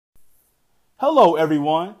Hello,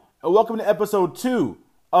 everyone, and welcome to episode 2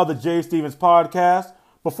 of the Jay Stevens Podcast.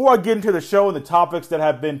 Before I get into the show and the topics that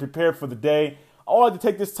have been prepared for the day, I would like to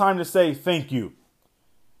take this time to say thank you.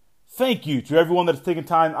 Thank you to everyone that's taken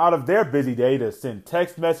time out of their busy day to send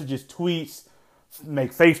text messages, tweets,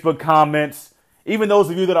 make Facebook comments. Even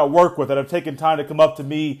those of you that I work with that have taken time to come up to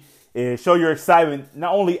me and show your excitement,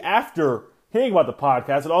 not only after hearing about the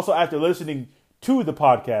podcast, but also after listening to the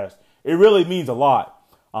podcast. It really means a lot.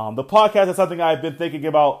 The podcast is something I've been thinking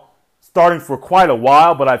about starting for quite a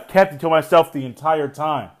while, but I've kept it to myself the entire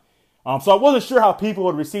time. So I wasn't sure how people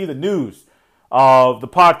would receive the news of the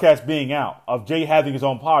podcast being out, of Jay having his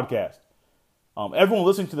own podcast. Everyone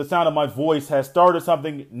listening to the sound of my voice has started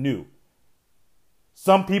something new.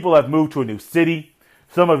 Some people have moved to a new city.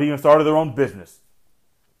 Some have even started their own business.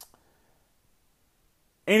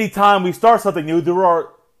 Anytime we start something new, there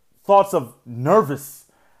are thoughts of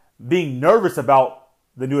being nervous about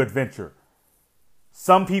the new adventure.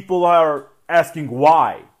 Some people are asking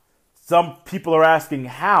why. Some people are asking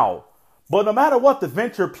how. But no matter what the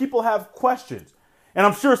venture, people have questions. And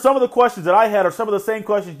I'm sure some of the questions that I had are some of the same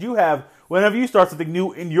questions you have whenever you start something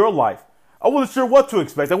new in your life. I wasn't sure what to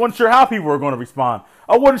expect. I wasn't sure how people were going to respond.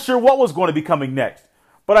 I wasn't sure what was going to be coming next.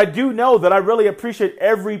 But I do know that I really appreciate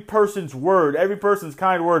every person's word, every person's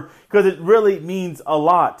kind word, because it really means a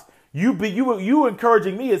lot. You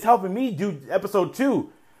encouraging me is helping me do episode 2.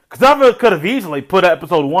 Because I could have easily put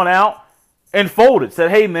episode 1 out and folded. Said,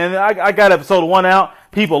 hey, man, I got episode 1 out.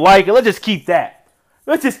 People like it. Let's just keep that.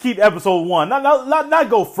 Let's just keep episode 1. Not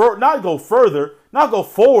go further. Not go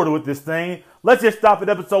forward with this thing. Let's just stop at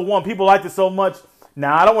episode 1. People liked it so much.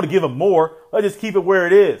 Nah, I don't want to give them more. Let's just keep it where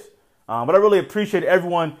it is. But I really appreciate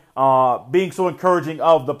everyone being so encouraging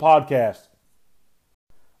of the podcast.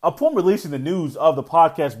 Upon releasing the news of the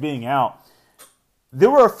podcast being out, there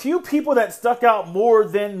were a few people that stuck out more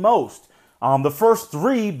than most. The first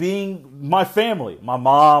 3 being my family, my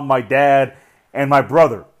mom, my dad, and my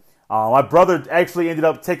brother. My brother actually ended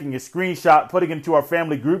up taking a screenshot, putting it into our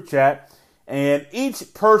family group chat, and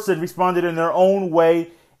each person responded in their own way.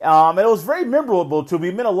 And it was very memorable to me.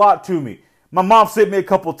 It meant a lot to me. My mom sent me a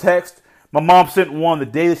couple texts. My mom sent one the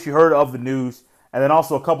day that she heard of the news. And then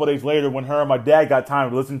also a couple of days later when her and my dad got time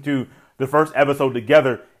to listen to the first episode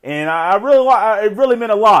together. And it really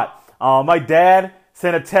meant a lot. My dad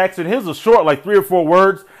sent a text, and his was short, like 3 or 4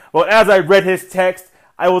 words. But as I read his text,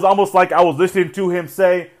 I was almost like I was listening to him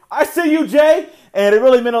say, "I see you, Jay." And it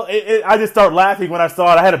really meant, I just started laughing when I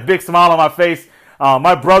saw it. I had a big smile on my face.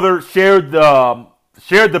 My brother shared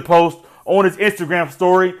the post on his Instagram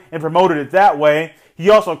story and promoted it that way. He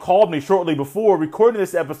also called me shortly before recording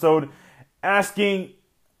this episode asking,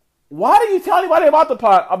 why didn't you tell anybody about the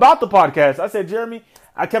podcast? I said, Jeremy,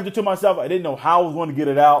 I kept it to myself. I didn't know how I was going to get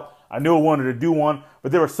it out. I knew I wanted to do one,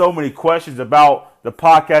 but there were so many questions about the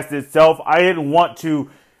podcast itself. I didn't want to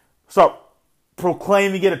start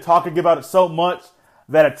proclaiming it and talking about it so much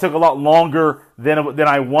that it took a lot longer than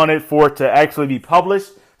I wanted for it to actually be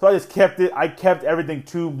published. So I just kept it. I kept everything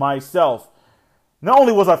to myself. Not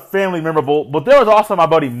only was our family memorable, but there was also my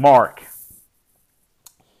buddy Mark.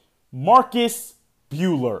 Marcus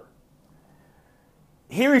Bueller.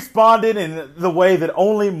 He responded in the way that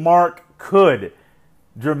only Mark could.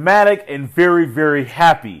 Dramatic and very, very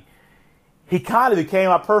happy. He kind of became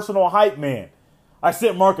my personal hype man. I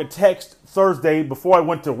sent Mark a text Thursday before I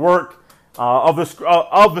went to work of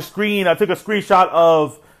the screen. I took a screenshot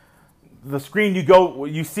of the screen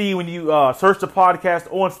you see when you search the podcast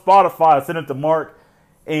on Spotify. I sent it to Mark,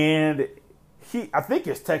 and I think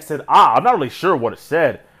his text said I'm not really sure what it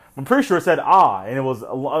said. I'm pretty sure it said and it was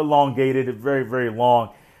elongated, very, very long.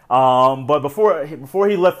 But before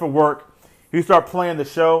he left for work, he started playing the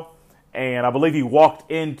show, and I believe he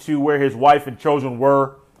walked into where his wife and children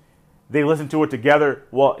were. They listened to it together.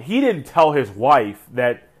 Well, he didn't tell his wife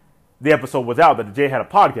that the episode was out, that Jay had a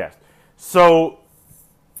podcast. So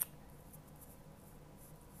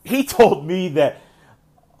he told me that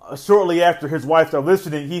shortly after his wife started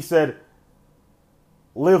listening, he said,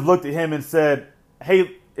 Liv looked at him and said,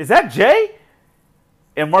 "Hey, is that Jay?"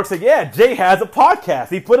 And Mark said, "Yeah, Jay has a podcast.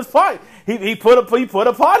 He put a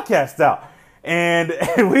podcast out." And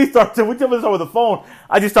we jumped this over the phone.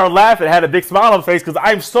 I just started laughing. I had a big smile on my face because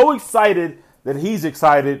I'm so excited that he's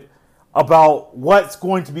excited about what's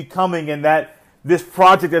going to be coming and that this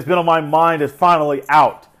project that's been on my mind is finally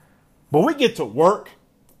out. But we get to work.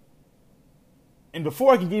 And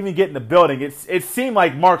before I can even get in the building, it seemed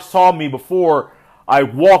like Mark saw me before I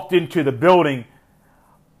walked into the building.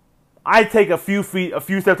 I take a few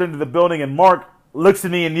steps into the building, and Mark looks at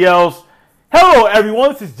me and yells, "Hello,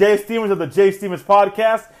 everyone. This is Jay Stevens of the Jay Stevens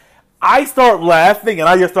Podcast. I start laughing and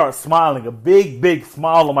I just start smiling, a big, big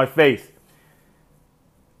smile on my face.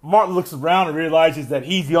 Mark looks around and realizes that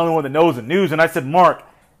he's the only one that knows the news. And I said, Mark,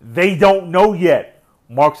 they don't know yet.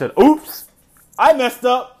 Mark said, oops, I messed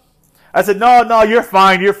up. I said, no, you're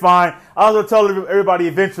fine. I was going to tell everybody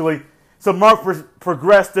eventually. So Mark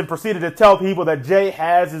progressed and proceeded to tell people that Jay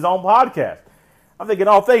has his own podcast. I'm thinking,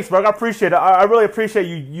 oh, thanks, Mark. I appreciate it. I really appreciate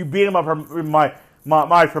you being my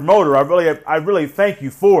promoter. I really thank you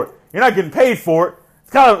for it. You're not getting paid for it.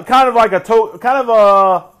 It's kind of like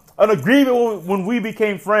an agreement when we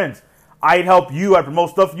became friends. I'd help you. I'd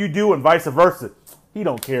promote stuff you do, and vice versa. He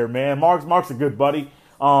don't care, man. Mark's a good buddy.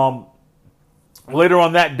 Later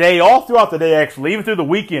on that day, all throughout the day, actually, even through the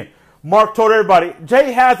weekend, Mark told everybody,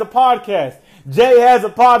 Jay has a podcast. Jay has a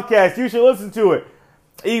podcast. You should listen to it.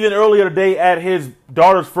 Even earlier today at his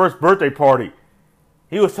daughter's first birthday party,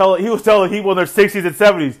 he was telling people in their 60s and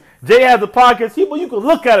 70s, Jay has a podcast. People, you can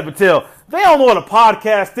look at it and tell they don't know what a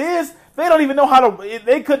podcast is. They don't even know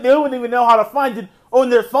they wouldn't even know how to find it on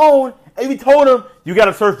their phone. And we told them, you got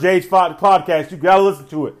to search Jay's podcast. You got to listen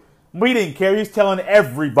to it. We didn't care. He's telling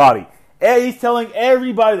everybody. He's telling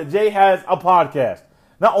everybody that Jay has a podcast.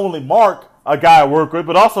 Not only Mark, a guy I work with,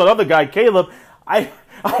 but also another guy, Caleb. I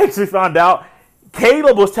actually found out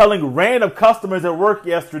Caleb was telling random customers at work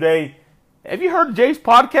yesterday, have you heard of Jay's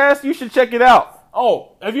podcast? You should check it out.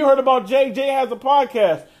 Oh, have you heard about Jay? Jay has a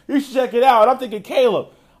podcast. You should check it out. And I'm thinking, Caleb,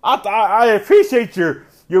 I appreciate your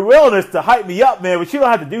willingness to hype me up, man, but you don't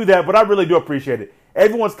have to do that, but I really do appreciate it.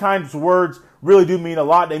 Everyone's kind words really do mean a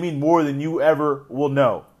lot. They mean more than you ever will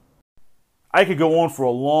know. I could go on for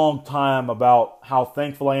a long time about how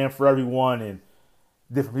thankful I am for everyone and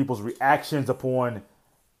different people's reactions upon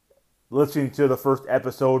listening to the first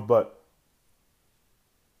episode, but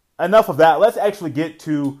enough of that. Let's actually get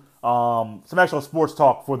to some actual sports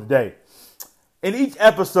talk for the day. In each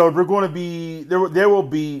episode, we're going to be there will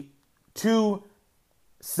be two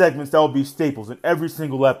segments that will be staples in every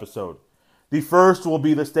single episode. The first will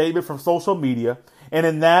be the statement from social media, and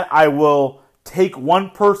in that I will take one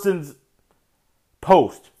person's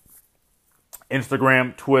post,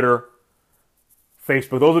 Instagram, Twitter,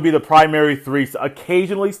 Facebook. Those will be the primary three. So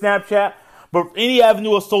occasionally Snapchat, but any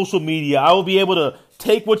avenue of social media, I will be able to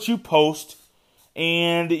take what you post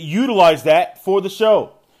and utilize that for the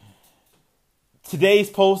show. Today's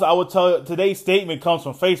post, today's statement comes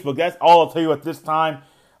from Facebook. That's all I'll tell you at this time.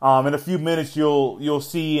 In a few minutes, you'll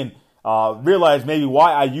see and realize maybe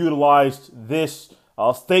why I utilized this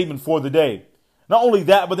statement for the day. Not only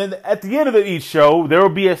that, but then at the end of each show, there will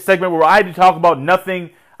be a segment where I talk about nothing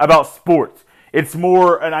about sports. It's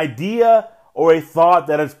more an idea or a thought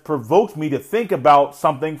that has provoked me to think about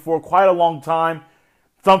something for quite a long time.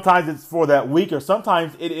 Sometimes it's for that week, or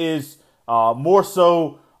sometimes it is more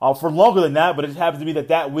so for longer than that, but it happens to be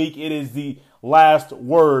that week it is the last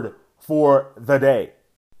word for the day.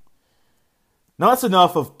 Now that's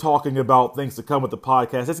enough of talking about things to come with the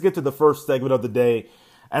podcast. Let's get to the first segment of the day,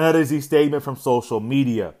 and that is the statement from social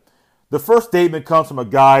media. The first statement comes from a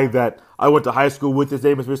guy that I went to high school with. His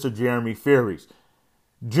name is Mr. Jeremy Ferries.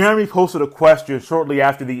 Jeremy posted a question shortly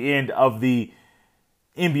after the end of the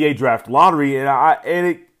NBA draft lottery,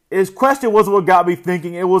 and his question wasn't what got me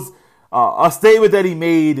thinking. It was a statement that he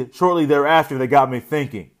made shortly thereafter that got me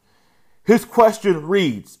thinking. His question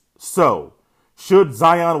reads, so, should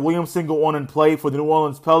Zion Williamson go on and play for the New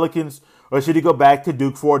Orleans Pelicans, or should he go back to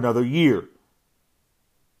Duke for another year?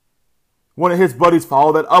 One of his buddies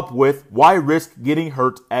followed that up with, why risk getting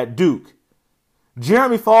hurt at Duke?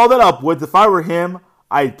 Jeremy followed that up with, if I were him,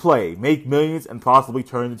 I'd play, make millions, and possibly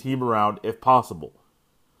turn the team around if possible.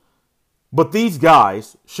 But these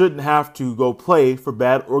guys shouldn't have to go play for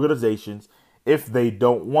bad organizations if they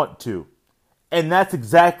don't want to. And that's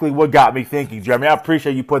exactly what got me thinking, Jeremy. I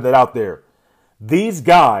appreciate you putting that out there. These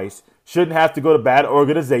guys shouldn't have to go to bad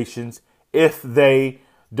organizations if they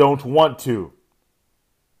don't want to.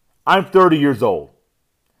 I'm 30 years old.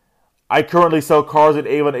 I currently sell cars in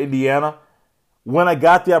Avon, Indiana. When I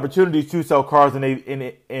got the opportunity to sell cars in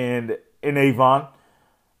Avon,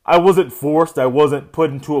 I wasn't forced. I wasn't put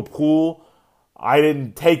into a pool. I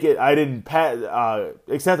didn't take it. I didn't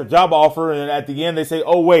accept a job offer. And at the end, they say,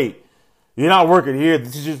 oh, wait, you're not working here.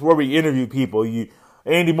 This is just where we interview people.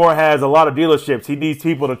 Andy Moore has a lot of dealerships. He needs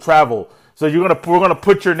people to travel. So we're gonna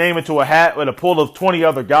put your name into a hat with a pool of 20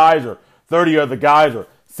 other guys or 30 other guys or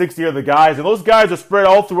 60 other guys. And those guys are spread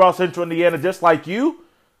all throughout Central Indiana just like you.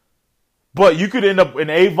 But you could end up in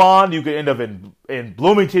Avon, you could end up in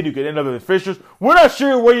Bloomington, you could end up in Fishers. We're not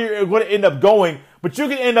sure where you're going to end up going, but you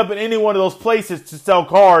can end up in any one of those places to sell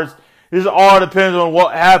cars. This all depends on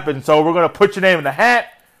what happens. So we're going to put your name in the hat,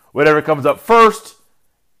 whatever comes up first.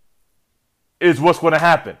 is what's going to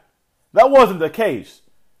happen. That wasn't the case.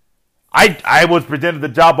 I was presented the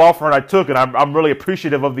job offer and I took it. I'm really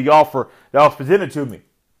appreciative of the offer that was presented to me.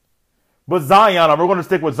 But Zion, we're going to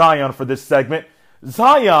stick with Zion for this segment.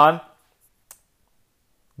 Zion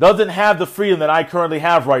doesn't have the freedom that I currently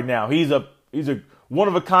have right now. He's a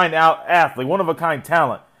one-of-a-kind athlete, one-of-a-kind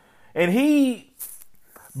talent. And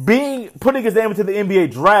putting his name into the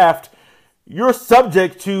NBA draft, you're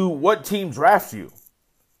subject to what team drafts you.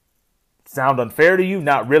 Sound unfair to you?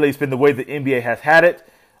 Not really. It's been the way the NBA has had it.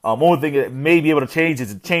 Only thing that may be able to change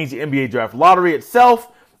is to change the NBA draft lottery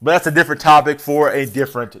itself, but that's a different topic for a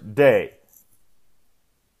different day.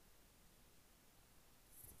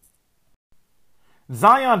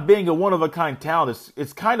 Zion being a one-of-a-kind talent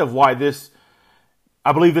is kind of why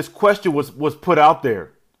I believe this question was put out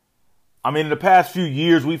there. I mean, in the past few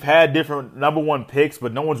years, we've had different number one picks,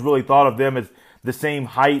 but no one's really thought of them as the same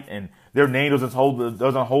height, and their name doesn't hold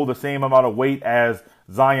the same amount of weight as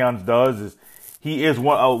Zion's does. He is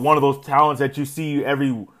one of those talents that you see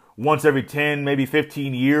once every 10, maybe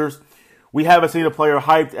 15 years. We haven't seen a player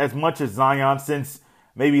hyped as much as Zion since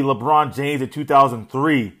maybe LeBron James in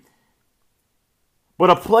 2003. But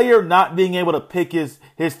a player not being able to pick his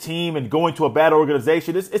team and going to a bad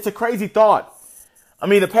organization, it's a crazy thought. I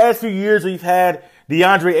mean, the past few years we've had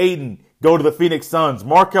DeAndre Ayton go to the Phoenix Suns,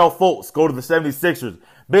 Markelle Fultz go to the 76ers,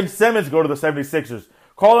 Ben Simmons go to the 76ers,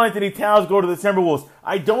 Karl-Anthony Towns go to the Timberwolves.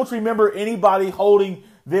 I don't remember anybody holding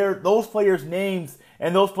those players' names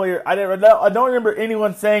and those players. I don't remember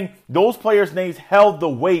anyone saying those players' names held the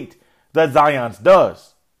weight that Zion's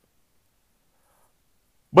does.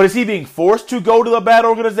 But is he being forced to go to a bad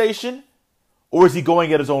organization, or is he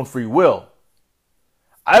going at his own free will?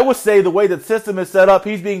 I would say the way the system is set up,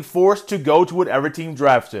 he's being forced to go to whatever team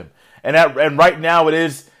drafts him. And right now it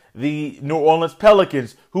is the New Orleans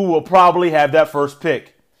Pelicans who will probably have that first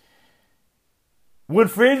pick. When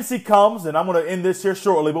free agency comes, and I'm going to end this here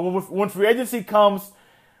shortly, but when free agency comes,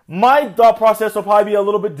 my thought process will probably be a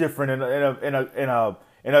little bit different in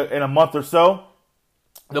a month or so.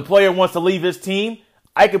 The player wants to leave his team.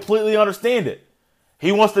 I completely understand it.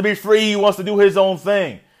 He wants to be free. He wants to do his own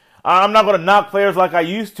thing. I'm not going to knock players like I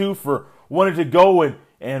used to for wanting to go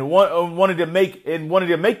and wanting to make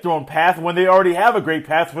their own path when they already have a great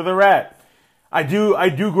path where they're at. I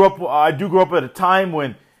do grow up at a time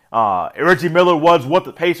when Reggie Miller was what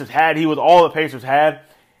the Pacers had. He was all the Pacers had,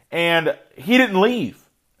 and he didn't leave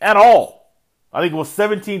at all. I think it was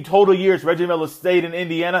 17 total years Reggie Miller stayed in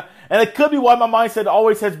Indiana, and it could be why my mindset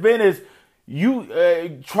always has been is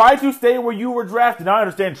you try to stay where you were drafted. Now I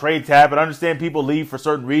understand trades happen. I understand people leave for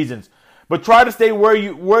certain reasons, but try to stay where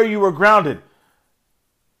you were grounded.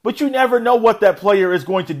 But you never know what that player is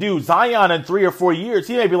going to do. Zion in 3 or 4 years,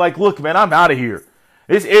 he may be like, look, man, I'm out of here.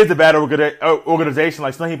 This is a bad organization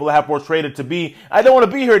like some people have portrayed it to be. I don't want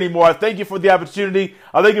to be here anymore. I thank you for the opportunity.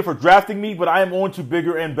 I thank you for drafting me, but I am on to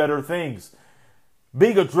bigger and better things.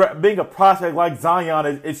 Being a prospect like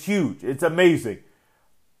Zion is huge. It's amazing.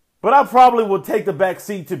 But I probably will take the back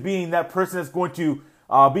seat to being that person that's going to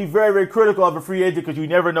be very, very critical of a free agent because you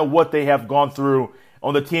never know what they have gone through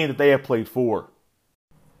on the team that they have played for.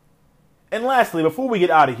 And lastly, before we get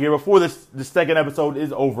out of here, before this second episode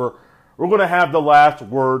is over, we're going to have the last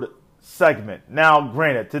word segment. Now,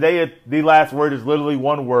 granted, today the last word is literally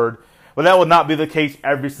one word, but that will not be the case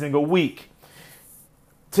every single week.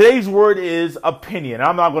 Today's word is opinion.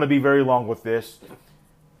 I'm not going to be very long with this.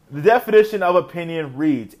 The definition of opinion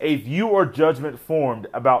reads, a view or judgment formed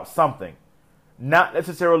about something, not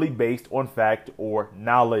necessarily based on fact or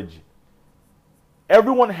knowledge.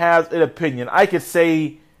 Everyone has an opinion. I could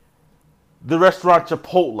say the restaurant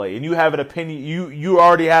Chipotle, and you have an opinion. You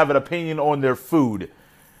already have an opinion on their food.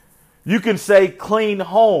 You can say clean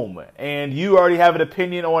home, and you already have an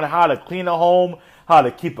opinion on how to clean a home, how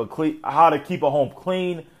to keep a home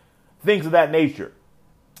clean, things of that nature.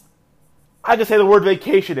 I can say the word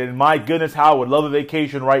vacation, and my goodness, how I would love a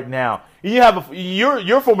vacation right now. You have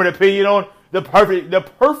your forming an opinion on the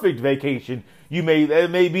perfect vacation. That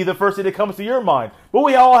may be the first thing that comes to your mind, but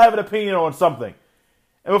we all have an opinion on something.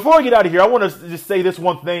 And before I get out of here, I want to just say this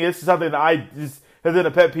one thing. This is something that has been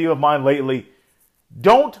a pet peeve of mine lately.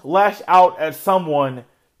 Don't lash out at someone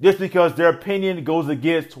just because their opinion goes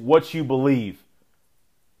against what you believe.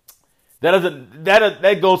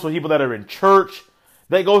 That goes for people that are in church.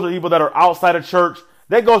 That goes for people that are outside of church.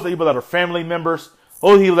 That goes for people that are family members.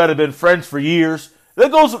 Those people that have been friends for years.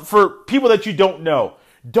 That goes for people that you don't know.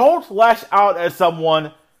 Don't lash out at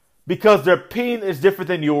someone because their opinion is different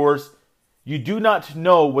than yours. You do not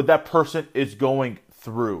know what that person is going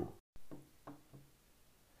through.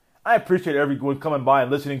 I appreciate everyone coming by and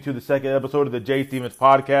listening to the second episode of the Jay Stevens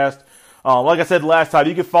podcast. Like I said last time,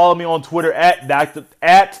 you can follow me on Twitter at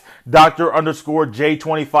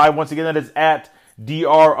Dr_J25. Once again, that is at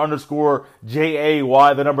Dr_JAY,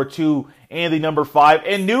 the number 2 and the number 5.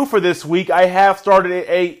 And new for this week, I have started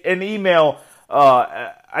an email.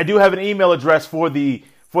 I do have an email address for the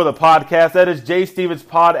podcast. That is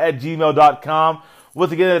jstevenspod@gmail.com.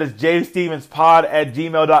 Once again, that is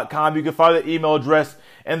jstevenspod@gmail.com. You can find the email address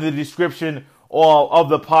in the description of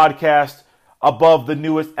the podcast above the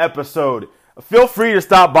newest episode. Feel free to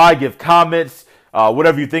stop by, give comments,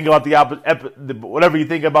 whatever you think about whatever you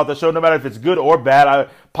think about the show, no matter if it's good or bad.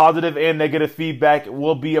 Positive and negative feedback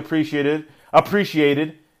will be appreciated.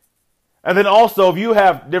 And then also, if you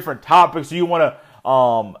have different topics you want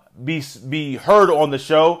to be heard on the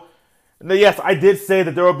show, yes, I did say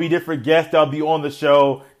that there will be different guests that will be on the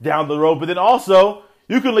show down the road. But then also,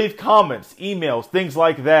 you can leave comments, emails, things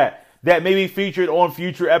like that may be featured on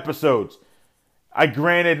future episodes. I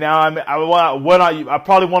probably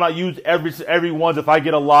will not use every one if I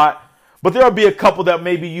get a lot, but there will be a couple that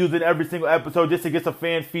may be used in every single episode just to get some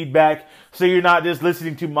fan feedback, so you're not just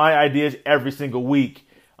listening to my ideas every single week.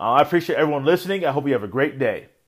 I appreciate everyone listening. I hope you have a great day.